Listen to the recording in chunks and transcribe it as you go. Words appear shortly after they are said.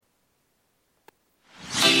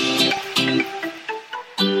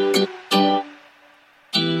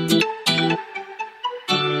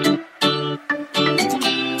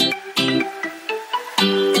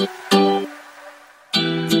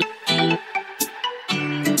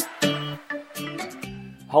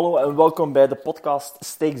Hallo en welkom bij de podcast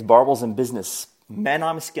Steaks, Barbels en Business. Mijn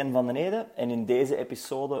naam is Ken van den Ede en in deze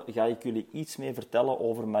episode ga ik jullie iets meer vertellen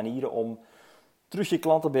over manieren om terug je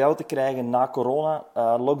klanten bij jou te krijgen na corona,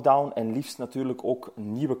 lockdown en liefst natuurlijk ook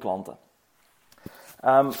nieuwe klanten.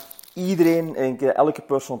 Iedereen, elke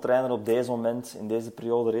personal trainer op deze moment, in deze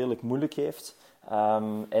periode redelijk moeilijk heeft.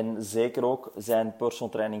 En zeker ook zijn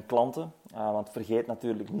personal training klanten. Want vergeet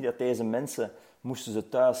natuurlijk niet dat deze mensen, moesten ze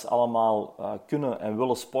thuis allemaal kunnen en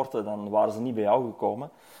willen sporten, dan waren ze niet bij jou gekomen.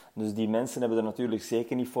 Dus die mensen hebben er natuurlijk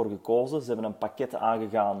zeker niet voor gekozen. Ze hebben een pakket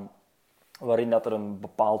aangegaan waarin dat er een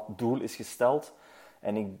bepaald doel is gesteld.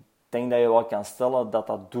 En ik denk dat je wel kan stellen dat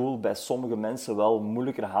dat doel bij sommige mensen wel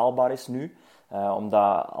moeilijker haalbaar is nu.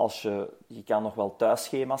 Omdat je kan nog wel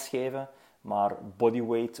thuisschema's geven, maar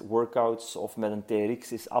bodyweight workouts of met een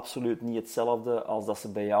TRX is absoluut niet hetzelfde als dat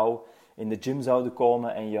ze bij jou in de gym zouden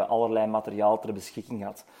komen en je allerlei materiaal ter beschikking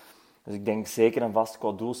had. Dus ik denk zeker en vast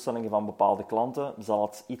qua doelstellingen van bepaalde klanten zal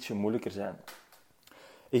het ietsje moeilijker zijn.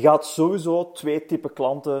 Je gaat sowieso 2 typen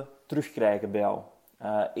klanten terugkrijgen bij jou.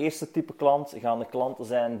 Eerste type klant gaan de klanten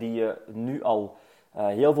zijn die je nu al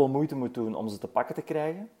heel veel moeite moet doen om ze te pakken te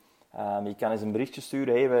krijgen. Je kan eens een berichtje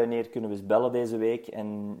sturen, hey, wanneer kunnen we eens bellen deze week?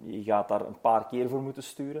 En je gaat daar een paar keer voor moeten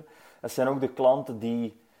sturen. Dat zijn ook de klanten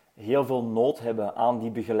die heel veel nood hebben aan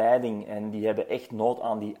die begeleiding en die hebben echt nood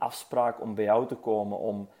aan die afspraak om bij jou te komen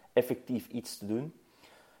om effectief iets te doen.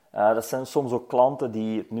 Dat zijn soms ook klanten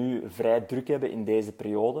die het nu vrij druk hebben in deze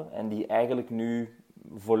periode en die eigenlijk nu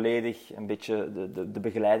volledig een beetje de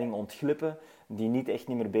begeleiding ontglippen, die niet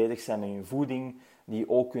meer bezig zijn met hun voeding, die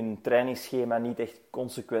ook hun trainingsschema niet echt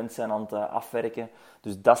consequent zijn aan het afwerken.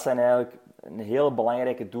 Dus dat zijn eigenlijk een hele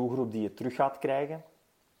belangrijke doelgroep die je terug gaat krijgen.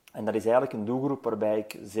 En dat is eigenlijk een doelgroep waarbij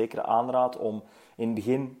ik zeker aanraad om in het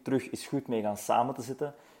begin terug eens goed mee gaan samen te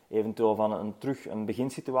zitten. Eventueel van terug een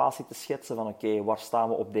beginsituatie te schetsen van oké, waar staan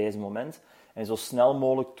we op deze moment? En zo snel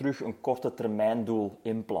mogelijk terug een korte termijn doel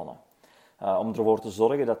inplannen. Om ervoor te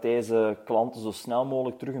zorgen dat deze klanten zo snel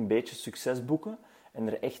mogelijk terug een beetje succes boeken en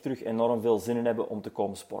er echt terug enorm veel zin in hebben om te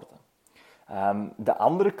komen sporten. De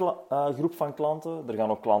andere groep van klanten, er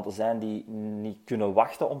gaan ook klanten zijn die niet kunnen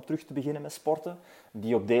wachten om terug te beginnen met sporten,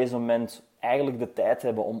 die op deze moment eigenlijk de tijd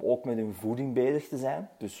hebben om ook met hun voeding bezig te zijn.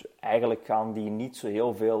 Dus eigenlijk gaan die niet zo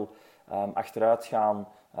heel veel achteruit gaan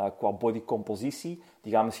qua bodycompositie.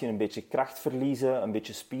 Die gaan misschien een beetje kracht verliezen, een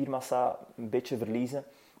beetje spiermassa verliezen,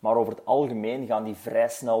 maar over het algemeen gaan die vrij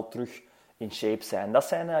snel terug in shape zijn. Dat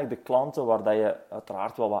zijn eigenlijk de klanten waar dat je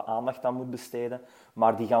uiteraard wel wat aandacht aan moet besteden,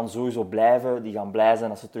 maar die gaan sowieso blijven, die gaan blij zijn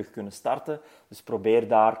als ze terug kunnen starten. Dus probeer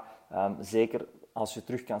daar, zeker als je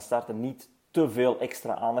terug kan starten, niet te veel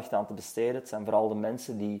extra aandacht aan te besteden. Het zijn vooral de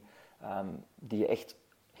mensen die je echt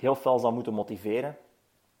heel fel zal moeten motiveren.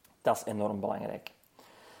 Dat is enorm belangrijk.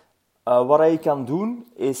 Wat je kan doen,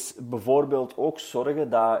 is bijvoorbeeld ook zorgen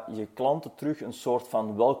dat je klanten terug een soort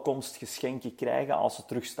van welkomstgeschenkje krijgen als ze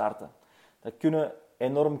terug starten. Dat kunnen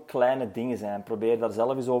enorm kleine dingen zijn. Probeer daar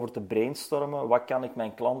zelf eens over te brainstormen. Wat kan ik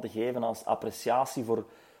mijn klanten geven als appreciatie voor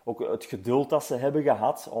ook het geduld dat ze hebben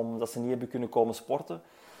gehad, omdat ze niet hebben kunnen komen sporten.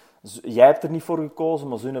 Dus jij hebt er niet voor gekozen,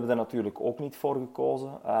 maar ze hebben er natuurlijk ook niet voor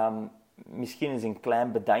gekozen. Misschien is een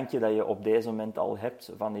klein bedankje dat je op deze moment al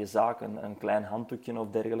hebt van je zaak, een klein handdoekje of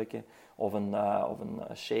dergelijke, of een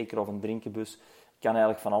shaker of een drinkenbus. Kan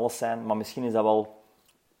eigenlijk van alles zijn, maar misschien is dat wel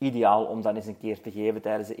ideaal om dat eens een keer te geven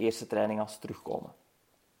tijdens de eerste training als ze terugkomen.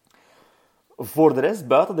 Voor de rest,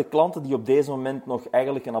 buiten de klanten die op deze moment nog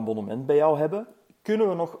eigenlijk een abonnement bij jou hebben, kunnen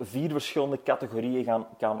we nog 4 verschillende categorieën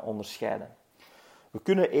gaan onderscheiden. We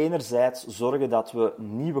kunnen enerzijds zorgen dat we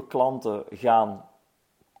nieuwe klanten gaan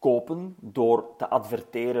kopen door te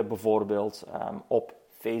adverteren bijvoorbeeld op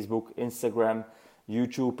Facebook, Instagram,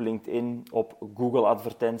 YouTube, LinkedIn, op Google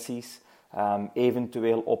advertenties,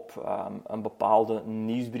 eventueel op een bepaalde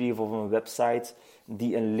nieuwsbrief of een website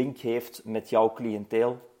die een link heeft met jouw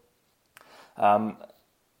cliënteel.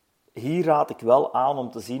 Hier raad ik wel aan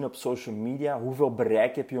om te zien op social media hoeveel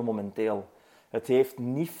bereik heb je momenteel. Het heeft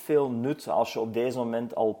niet veel nut als je op deze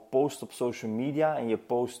moment al post op social media en je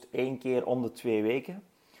post 1 keer om de 2 weken.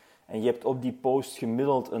 En je hebt op die post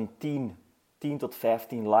gemiddeld een 10 tot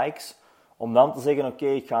 15 likes. Om dan te zeggen, oké,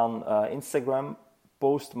 ik ga een Instagram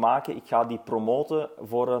post maken. Ik ga die promoten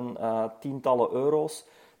voor een tientallen euro's.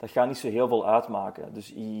 Dat gaat niet zo heel veel uitmaken. Dus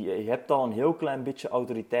je hebt al een heel klein beetje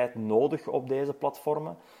autoriteit nodig op deze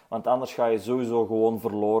platformen. Want anders ga je sowieso gewoon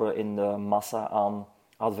verloren in de massa aan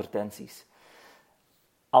advertenties.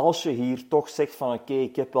 Als je hier toch zegt van oké,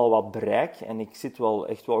 ik heb wel wat bereik en ik zit wel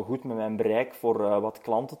echt wel goed met mijn bereik voor wat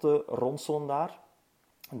klanten te ronselen daar,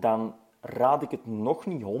 dan raad ik het nog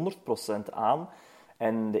niet 100% aan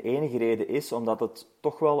En de enige reden is omdat het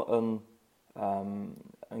toch wel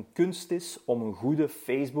een kunst is om een goede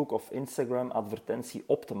Facebook of Instagram advertentie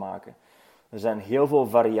op te maken. Er zijn heel veel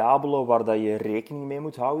variabelen waar dat je rekening mee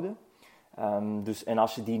moet houden. En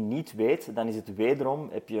als je die niet weet, dan is het wederom,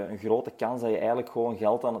 heb je een grote kans dat je eigenlijk gewoon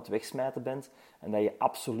geld aan het wegsmijten bent en dat je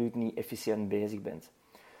absoluut niet efficiënt bezig bent.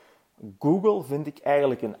 Google vind ik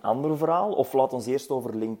eigenlijk een ander verhaal, of laat ons eerst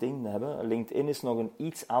over LinkedIn hebben. LinkedIn is nog een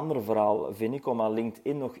iets ander verhaal, vind ik, omdat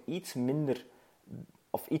LinkedIn nog iets minder,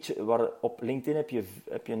 op LinkedIn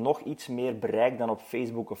heb je nog iets meer bereik dan op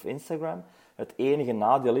Facebook of Instagram. Het enige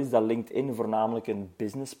nadeel is dat LinkedIn voornamelijk een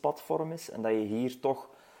businessplatform is en dat je hier toch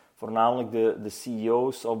voornamelijk de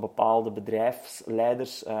CEO's of bepaalde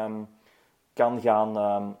bedrijfsleiders kan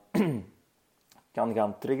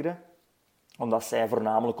gaan triggeren, omdat zij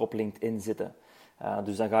voornamelijk op LinkedIn zitten.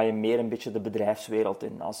 Dus dan ga je meer een beetje de bedrijfswereld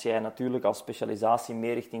in. Als jij natuurlijk als specialisatie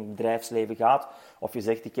meer richting het bedrijfsleven gaat, of je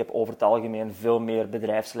zegt ik heb over het algemeen veel meer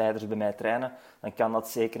bedrijfsleiders bij mij trainen, dan kan dat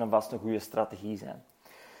zeker en vast een goede strategie zijn.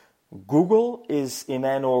 Google is in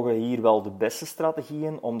mijn ogen hier wel de beste strategie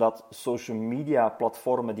in, omdat social media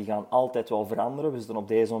platformen die gaan altijd wel veranderen. We zitten op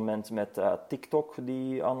deze moment met TikTok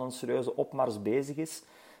die aan een serieuze opmars bezig is,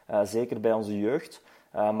 zeker bij onze jeugd.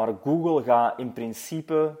 Maar Google gaat in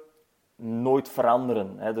principe nooit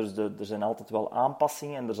veranderen. Dus er zijn altijd wel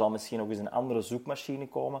aanpassingen en er zal misschien nog eens een andere zoekmachine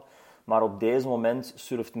komen. Maar op deze moment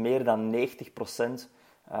surft meer dan 90%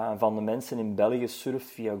 van de mensen in België surft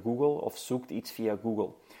via Google of zoekt iets via Google.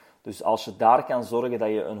 Dus als je daar kan zorgen dat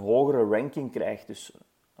je een hogere ranking krijgt dus,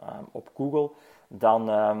 op Google, dan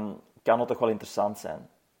kan het toch wel interessant zijn.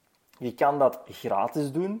 Je kan dat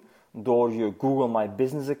gratis doen door je Google My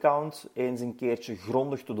Business account eens een keertje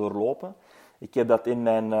grondig te doorlopen. Ik heb dat in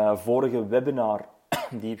mijn vorige webinar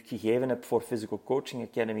die ik gegeven heb voor Physical Coaching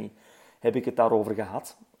Academy, heb ik het daarover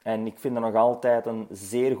gehad. En ik vind dat nog altijd een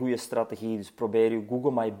zeer goede strategie. Dus probeer je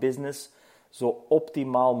Google My Business zo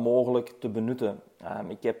optimaal mogelijk te benutten.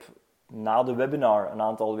 Ik heb na de webinar, een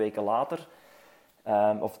aantal weken later,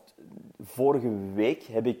 vorige week,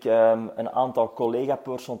 heb ik een aantal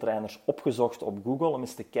collega-personal trainers opgezocht op Google om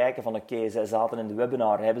eens te kijken van oké, zij zaten in de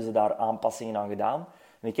webinar, hebben ze daar aanpassingen aan gedaan?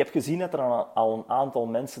 En ik heb gezien dat er al een aantal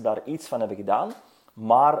mensen daar iets van hebben gedaan,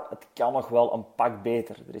 maar het kan nog wel een pak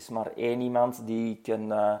beter. Er is maar één iemand die ik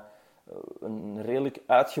een redelijk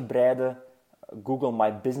uitgebreide Google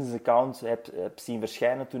My Business account heb zien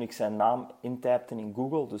verschijnen toen ik zijn naam intypte in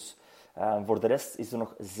Google. Dus voor de rest is er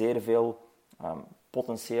nog zeer veel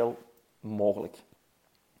potentieel mogelijk.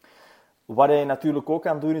 Wat je natuurlijk ook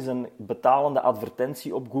kan doen is een betalende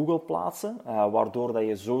advertentie op Google plaatsen, waardoor dat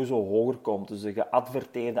je sowieso hoger komt. Dus de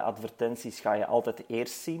geadverteerde advertenties ga je altijd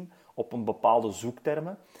eerst zien op een bepaalde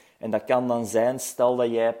zoektermen. En dat kan dan zijn, stel dat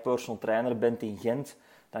jij personal trainer bent in Gent,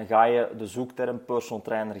 dan ga je de zoekterm personal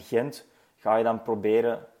trainer Gent ga je dan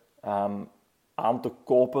proberen aan te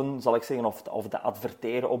kopen, zal ik zeggen, of te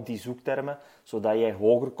adverteren op die zoektermen, zodat jij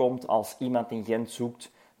hoger komt als iemand in Gent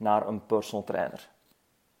zoekt naar een personal trainer.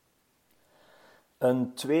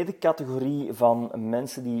 Een tweede categorie van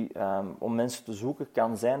mensen om mensen te zoeken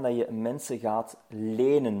kan zijn dat je mensen gaat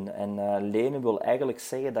lenen. En lenen wil eigenlijk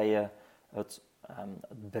zeggen dat je het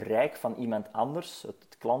bereik van iemand anders,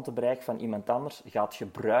 het klantenbereik van iemand anders, gaat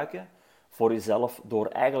gebruiken voor jezelf door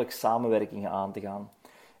eigenlijk samenwerkingen aan te gaan.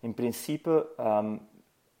 In principe,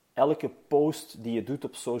 elke post die je doet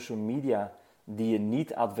op social media, die je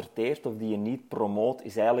niet adverteert of die je niet promoot,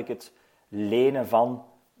 is eigenlijk het lenen van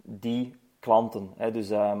die klanten.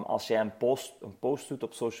 Dus als jij een post doet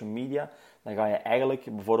op social media, dan ga je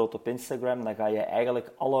eigenlijk, bijvoorbeeld op Instagram, dan ga je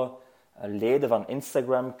eigenlijk alle leden van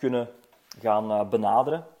Instagram kunnen gaan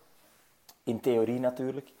benaderen. In theorie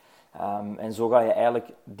natuurlijk. En zo ga je eigenlijk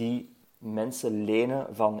die mensen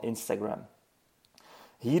lenen van Instagram.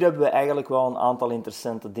 Hier hebben we eigenlijk wel een aantal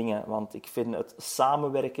interessante dingen, want ik vind het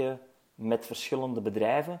samenwerken met verschillende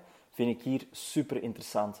bedrijven, vind ik hier super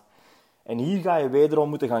interessant. En hier ga je wederom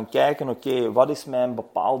moeten gaan kijken, oké, wat is mijn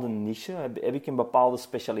bepaalde niche? Heb ik een bepaalde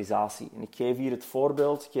specialisatie? En ik geef hier ik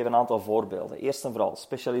geef een aantal voorbeelden. Eerst en vooral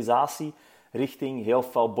specialisatie richting heel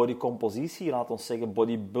veel bodycompositie, laat ons zeggen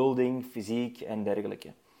bodybuilding, fysiek en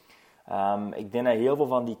dergelijke. Ik denk dat heel veel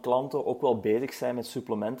van die klanten ook wel bezig zijn met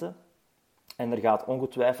supplementen. En er gaat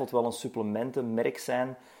ongetwijfeld wel een supplementenmerk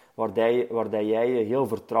zijn waar jij je heel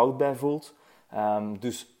vertrouwd bij voelt.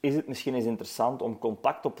 Dus is het misschien eens interessant om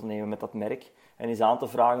contact op te nemen met dat merk en eens aan te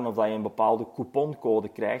vragen of dat je een bepaalde couponcode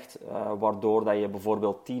krijgt, waardoor dat je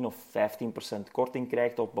bijvoorbeeld 10 of 15% korting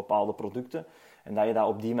krijgt op bepaalde producten en dat je dat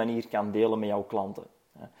op die manier kan delen met jouw klanten.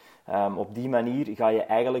 Op die manier ga je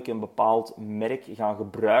eigenlijk een bepaald merk gaan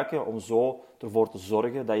gebruiken om zo ervoor te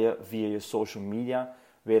zorgen dat je via je social media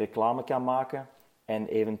weer reclame kan maken en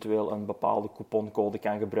eventueel een bepaalde couponcode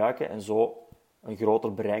kan gebruiken en zo een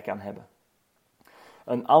groter bereik kan hebben.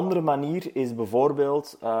 Een andere manier is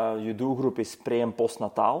bijvoorbeeld, je doelgroep is pre- en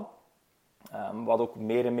postnataal, wat ook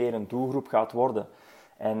meer en meer een doelgroep gaat worden.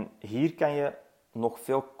 En hier kan je nog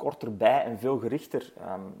veel korter bij en veel gerichter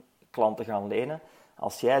klanten gaan lenen.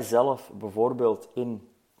 Als jij zelf bijvoorbeeld in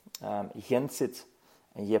Gent zit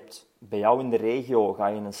en je hebt bij jou in de regio, ga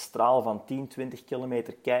je in een straal van 10, 20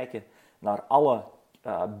 kilometer kijken naar alle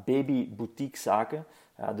baby-boutiquezaken,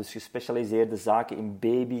 dus gespecialiseerde zaken in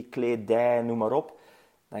baby, kledij, noem maar op,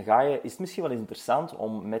 dan is het misschien wel eens interessant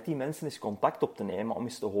om met die mensen eens contact op te nemen, om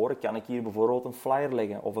eens te horen, kan ik hier bijvoorbeeld een flyer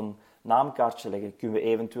leggen of een naamkaartje leggen? Kunnen we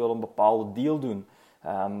eventueel een bepaalde deal doen?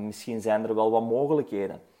 Misschien zijn er wel wat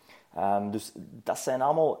mogelijkheden. Dus dat zijn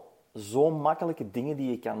allemaal zo makkelijke dingen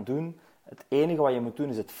die je kan doen. Het enige wat je moet doen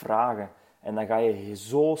is het vragen. En dan ga je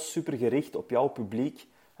zo super gericht op jouw publiek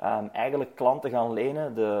eigenlijk klanten gaan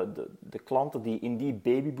lenen. De klanten die in die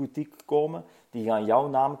babyboutique komen, die gaan jouw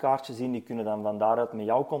naamkaartje zien. Die kunnen dan van daaruit met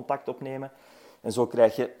jou contact opnemen. En zo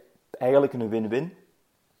krijg je eigenlijk een win-win.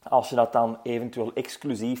 Als je dat dan eventueel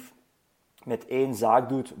exclusief met één zaak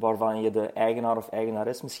doet, waarvan je de eigenaar of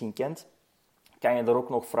eigenares misschien kent, kan je er ook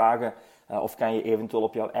nog vragen, of kan je eventueel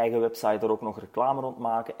op jouw eigen website er ook nog reclame rond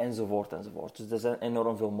maken, enzovoort, enzovoort. Dus er zijn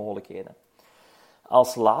enorm veel mogelijkheden.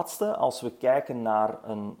 Als laatste, als we kijken naar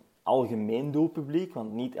een algemeen doelpubliek,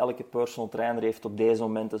 want niet elke personal trainer heeft op deze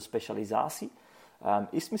moment een specialisatie,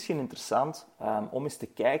 is het misschien interessant om eens te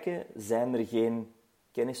kijken, zijn er geen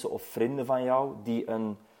kennissen of vrienden van jou die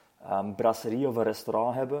een brasserie of een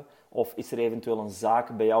restaurant hebben, of is er eventueel een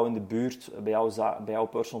zaak bij jou in de buurt, bij jouw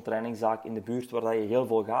personal trainingzaak in de buurt waar dat je heel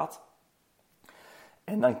veel gaat.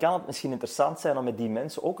 En dan kan het misschien interessant zijn om met die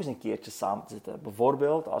mensen ook eens een keertje samen te zitten.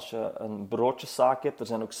 Bijvoorbeeld, als je een broodjeszaak hebt, er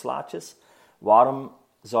zijn ook slaatjes. Waarom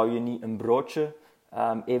zou je niet een broodje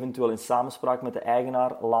eventueel in samenspraak met de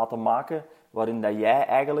eigenaar laten maken, waarin dat jij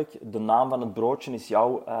eigenlijk, de naam van het broodje is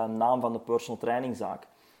jouw naam van de personal trainingzaak.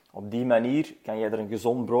 Op die manier kan jij er een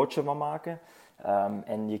gezond broodje van maken.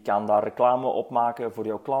 En je kan daar reclame op maken voor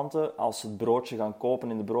jouw klanten. Als ze het broodje gaan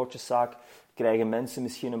kopen in de broodjeszaak, krijgen mensen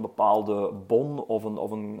misschien een bepaalde bon of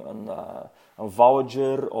een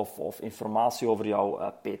voucher of informatie over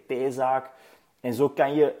jouw PT-zaak. En zo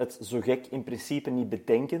kan je het zo gek in principe niet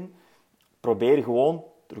bedenken. Probeer gewoon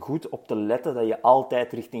er goed op te letten dat je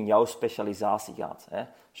altijd richting jouw specialisatie gaat. Hè.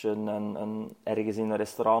 Als je ergens in een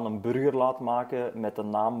restaurant een burger laat maken met de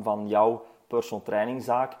naam van jouw personal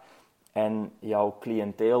trainingzaak en jouw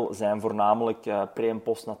cliënteel zijn voornamelijk pre- en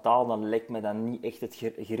postnataal, dan lijkt me dat niet echt het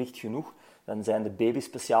gericht genoeg. Dan zijn de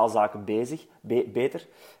babyspeciaalzaken beter.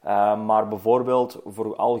 Maar bijvoorbeeld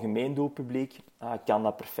voor algemeen doelpubliek kan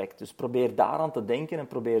dat perfect. Dus probeer daaraan te denken en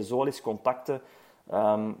probeer zo eens contacten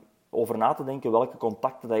over na te denken welke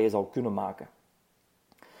contacten dat je zou kunnen maken.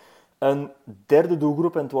 Een derde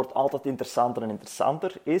doelgroep, en het wordt altijd interessanter en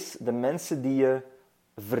interessanter, is de mensen die je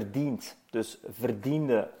verdient. Dus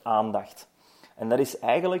verdiende aandacht. En dat is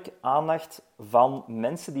eigenlijk aandacht van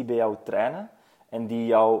mensen die bij jou trainen en die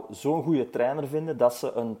jou zo'n goede trainer vinden dat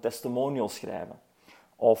ze een testimonial schrijven.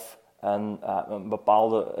 Of een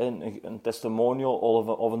testimonial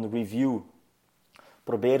of een review.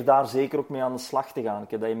 Probeer daar zeker ook mee aan de slag te gaan.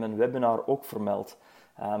 Ik heb dat in mijn webinar ook vermeld.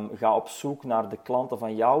 Ga op zoek naar de klanten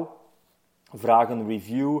van jou. Vraag een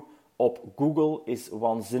review op Google is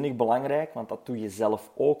waanzinnig belangrijk, want dat doe je zelf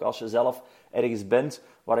ook. Als je zelf ergens bent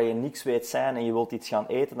waar je niks weet zijn en je wilt iets gaan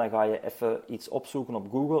eten, dan ga je even iets opzoeken op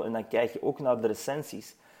Google en dan kijk je ook naar de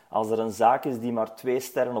recensies. Als er een zaak is die maar 2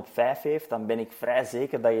 sterren op 5 heeft, dan ben ik vrij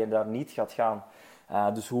zeker dat je daar niet gaat gaan.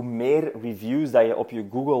 Dus hoe meer reviews dat je op je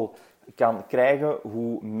Google kan krijgen,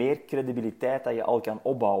 hoe meer credibiliteit dat je al kan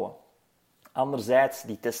opbouwen. Anderzijds,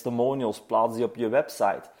 die testimonials, plaats die op je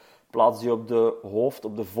website. Plaats die op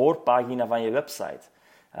de voorpagina van je website.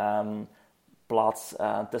 Plaats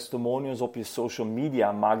testimonials op je social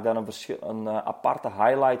media. Maak daar een aparte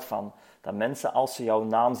highlight van. Dat mensen, als ze jouw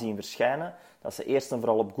naam zien verschijnen, dat ze eerst en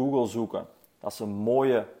vooral op Google zoeken. Dat ze een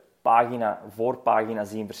mooie voorpagina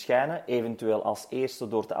zien verschijnen. Eventueel als eerste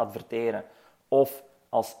door te adverteren. Of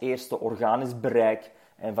als eerste organisch bereik.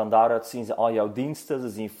 En van daaruit zien ze al jouw diensten. Ze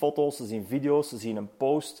zien foto's, ze zien video's, ze zien een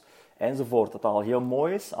post enzovoort. Dat al heel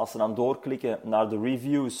mooi is. Als ze dan doorklikken naar de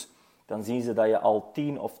reviews, dan zien ze dat je al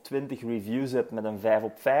 10 of 20 reviews hebt met een 5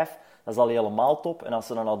 op 5. Dat is al helemaal top. En als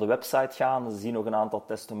ze dan naar de website gaan en ze zien nog een aantal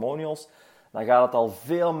testimonials, dan gaat het al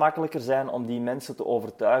veel makkelijker zijn om die mensen te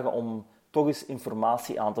overtuigen om toch eens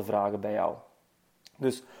informatie aan te vragen bij jou.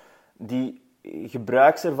 Dus die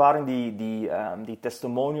gebruikservaring, die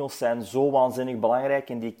testimonials zijn zo waanzinnig belangrijk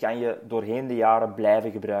en die kan je doorheen de jaren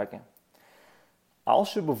blijven gebruiken.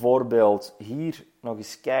 Als je bijvoorbeeld hier nog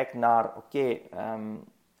eens kijkt naar,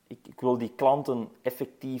 ik wil die klanten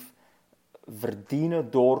effectief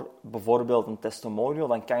verdienen door bijvoorbeeld een testimonial,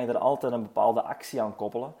 dan kan je er altijd een bepaalde actie aan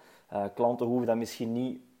koppelen. Klanten hoeven dat misschien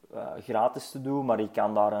niet gratis te doen, maar je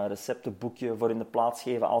kan daar een receptenboekje voor in de plaats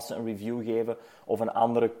geven als ze een review geven, of een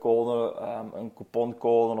andere code, een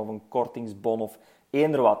couponcode of een kortingsbon of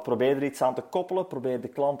eender wat. Probeer er iets aan te koppelen, probeer de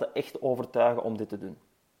klanten echt overtuigen om dit te doen.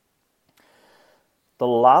 De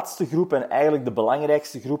laatste groep en eigenlijk de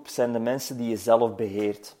belangrijkste groep zijn de mensen die je zelf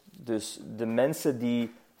beheert. Dus de mensen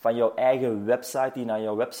die van jouw eigen website, die naar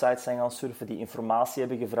jouw website zijn gaan surfen, die informatie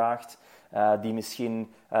hebben gevraagd, die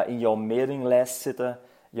misschien in jouw mailinglijst zitten,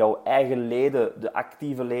 jouw eigen leden, de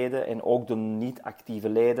actieve leden en ook de niet-actieve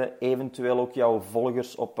leden, eventueel ook jouw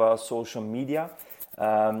volgers op social media,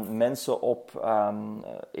 mensen op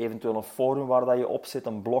eventueel een forum waar dat je op zit,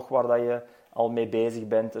 een blog waar dat je al mee bezig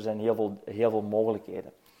bent. Er zijn heel veel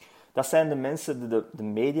mogelijkheden. Dat zijn de mensen, de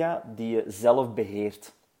media, die je zelf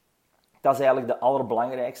beheert. Dat is eigenlijk de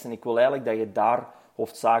allerbelangrijkste en ik wil eigenlijk dat je daar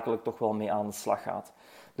hoofdzakelijk toch wel mee aan de slag gaat.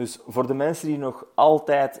 Dus voor de mensen die nog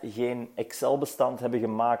altijd geen Excel-bestand hebben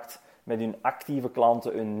gemaakt met hun actieve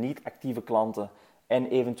klanten, hun niet-actieve klanten en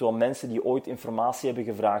eventueel mensen die ooit informatie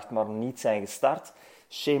hebben gevraagd, maar niet zijn gestart,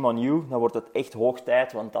 shame on you, dan wordt het echt hoog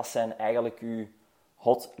tijd, want dat zijn eigenlijk uw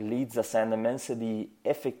hot leads. Dat zijn de mensen die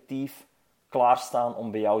effectief klaarstaan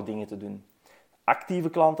om bij jou dingen te doen. Actieve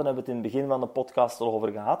klanten hebben we het in het begin van de podcast al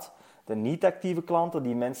over gehad. De niet-actieve klanten,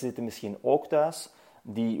 die mensen zitten misschien ook thuis,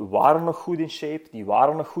 die waren nog goed in shape, die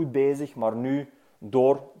waren nog goed bezig, maar nu,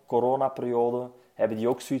 door coronaperiode, hebben die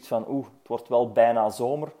ook zoiets van, het wordt wel bijna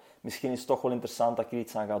zomer, misschien is het toch wel interessant dat ik er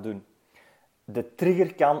iets aan ga doen. De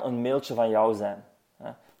trigger kan een mailtje van jou zijn.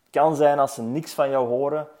 Het kan zijn als ze niks van jou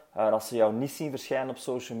horen, als ze jou niet zien verschijnen op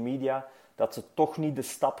social media, dat ze toch niet de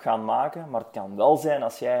stap gaan maken, maar het kan wel zijn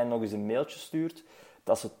als jij nog eens een mailtje stuurt,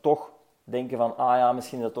 dat ze toch denken van,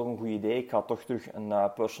 misschien is dat toch een goed idee, ik ga toch terug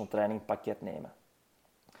een personal training pakket nemen.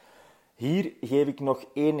 Hier geef ik nog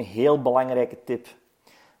één heel belangrijke tip.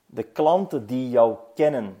 De klanten die jou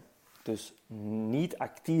kennen, dus niet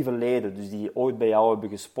actieve leden, dus die ooit bij jou hebben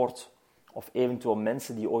gesport, of eventueel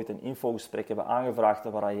mensen die ooit een infogesprek hebben aangevraagd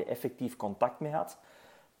en waar je effectief contact mee had,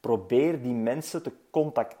 probeer die mensen te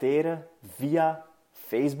contacteren via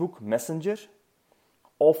Facebook Messenger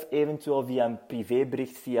of eventueel via een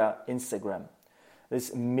privébericht via Instagram. Dat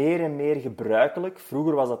is meer en meer gebruikelijk.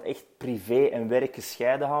 Vroeger was dat echt privé en werk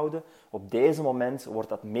gescheiden houden. Op deze moment wordt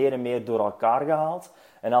dat meer en meer door elkaar gehaald.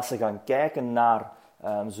 En als ze gaan kijken naar,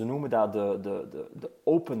 ze noemen dat de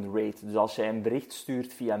open rate. Dus als jij een bericht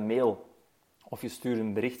stuurt via mail of je stuurt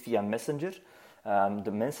een bericht via Messenger,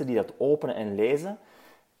 de mensen die dat openen en lezen,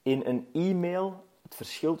 in een e-mail, het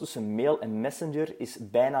verschil tussen mail en Messenger is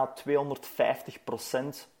bijna 250%.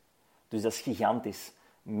 Dus dat is gigantisch.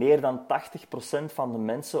 Meer dan 80% van de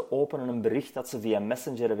mensen openen een bericht dat ze via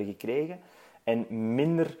Messenger hebben gekregen. En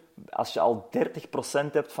minder, als je al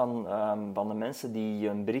 30% hebt van de mensen die je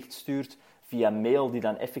een bericht stuurt via mail, die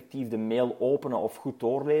dan effectief de mail openen of goed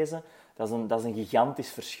doorlezen, dat is een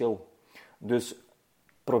gigantisch verschil. Dus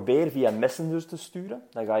probeer via Messenger te sturen,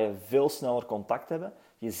 dan ga je veel sneller contact hebben.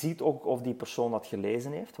 Je ziet ook of die persoon dat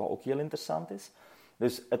gelezen heeft, wat ook heel interessant is.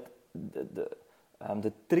 Dus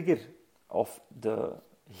de trigger of de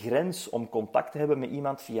grens om contact te hebben met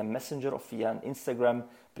iemand via Messenger of via een Instagram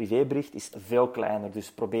privébericht is veel kleiner.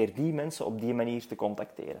 Dus probeer die mensen op die manier te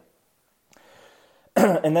contacteren.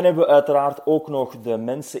 En dan hebben we uiteraard ook nog de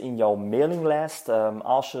mensen in jouw mailinglijst.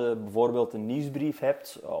 Als je bijvoorbeeld een nieuwsbrief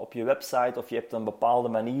hebt op je website of je hebt een bepaalde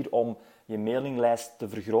manier om je mailinglijst te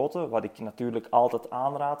vergroten, wat ik natuurlijk altijd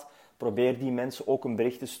aanraad, probeer die mensen ook een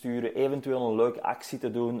bericht te sturen, eventueel een leuke actie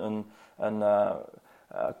te doen, een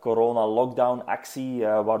corona-lockdown actie,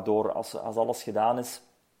 waardoor als alles gedaan is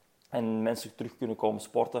en mensen terug kunnen komen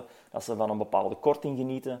sporten, dat ze van een bepaalde korting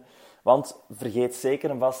genieten. Want vergeet zeker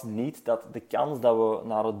en vast niet dat de kans dat we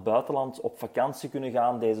naar het buitenland op vakantie kunnen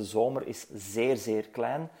gaan deze zomer is zeer, zeer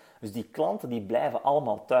klein. Dus die klanten die blijven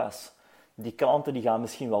allemaal thuis. Die klanten die gaan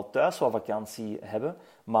misschien wel thuis wat vakantie hebben,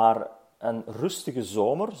 maar een rustige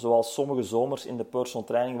zomer, zoals sommige zomers in de personal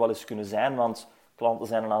training wel eens kunnen zijn, want klanten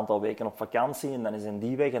zijn een aantal weken op vakantie en dan zijn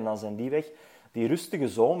die weg en dan zijn die weg. Die rustige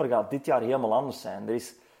zomer gaat dit jaar helemaal anders zijn.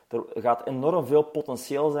 Er gaat enorm veel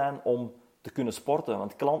potentieel zijn om te kunnen sporten,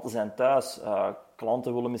 want klanten zijn thuis,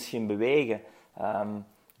 klanten willen misschien bewegen.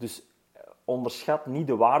 Dus onderschat niet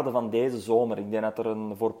de waarde van deze zomer. Ik denk dat er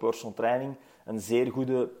voor personal training een zeer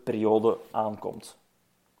goede periode aankomt.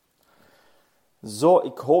 Zo,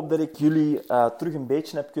 ik hoop dat ik jullie terug een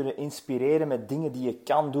beetje heb kunnen inspireren met dingen die je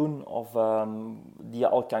kan doen of die je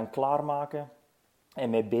al kan klaarmaken en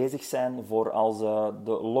mee bezig zijn voor als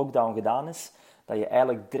de lockdown gedaan is, dat je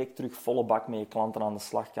eigenlijk direct terug volle bak met je klanten aan de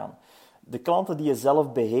slag kan. De klanten die je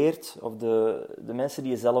zelf beheert, of de mensen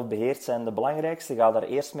die je zelf beheert, zijn de belangrijkste. Ga daar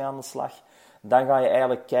eerst mee aan de slag. Dan ga je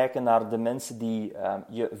eigenlijk kijken naar de mensen die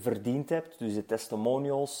je verdiend hebt, dus de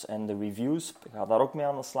testimonials en de reviews. Ga daar ook mee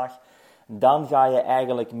aan de slag. Dan ga je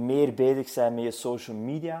eigenlijk meer bezig zijn met je social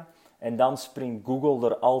media. En dan springt Google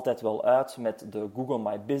er altijd wel uit met de Google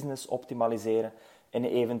My Business optimaliseren en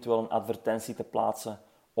eventueel een advertentie te plaatsen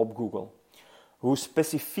op Google. Hoe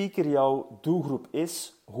specifieker jouw doelgroep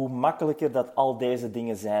is, hoe makkelijker dat al deze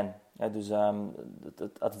dingen zijn. Ja, dus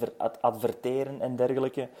het adverteren en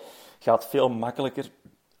dergelijke gaat veel makkelijker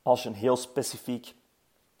als je een heel specifiek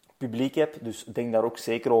publiek hebt. Dus denk daar ook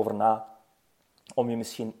zeker over na om je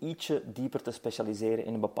misschien ietsje dieper te specialiseren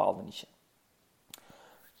in een bepaalde niche.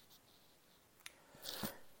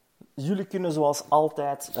 Jullie kunnen zoals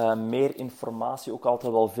altijd meer informatie ook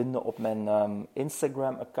altijd wel vinden op mijn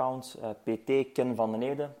Instagram-account, PT Ken van den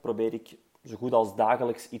Ede. Probeer ik zo goed als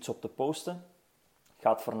dagelijks iets op te posten. Het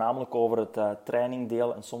gaat voornamelijk over het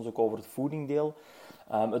trainingdeel en soms ook over het voedingdeel.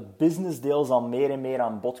 Het businessdeel zal meer en meer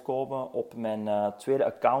aan bod komen op mijn tweede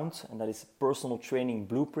account. En dat is Personal Training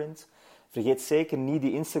Blueprint. Vergeet zeker niet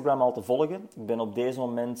die Instagram al te volgen. Ik ben op deze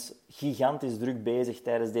moment gigantisch druk bezig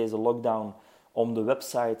tijdens deze lockdown om de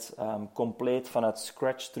website compleet vanuit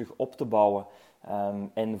scratch terug op te bouwen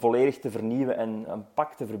en volledig te vernieuwen en een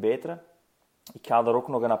pak te verbeteren. Ik ga daar ook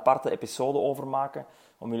nog een aparte episode over maken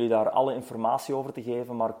om jullie daar alle informatie over te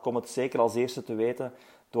geven, maar kom het zeker als eerste te weten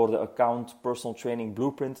door de account Personal Training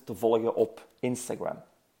Blueprint te volgen op Instagram.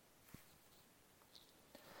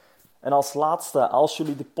 En als laatste, als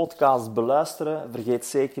jullie de podcast beluisteren, vergeet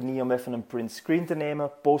zeker niet om even een print screen te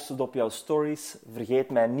nemen, post het op jouw stories, vergeet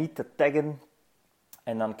mij niet te taggen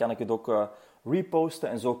en dan kan ik het ook reposten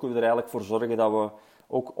en zo kunnen we er eigenlijk voor zorgen dat we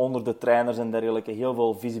ook onder de trainers en dergelijke heel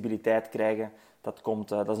veel visibiliteit krijgen.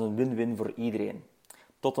 Dat is een win-win voor iedereen.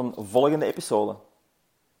 Tot een volgende episode.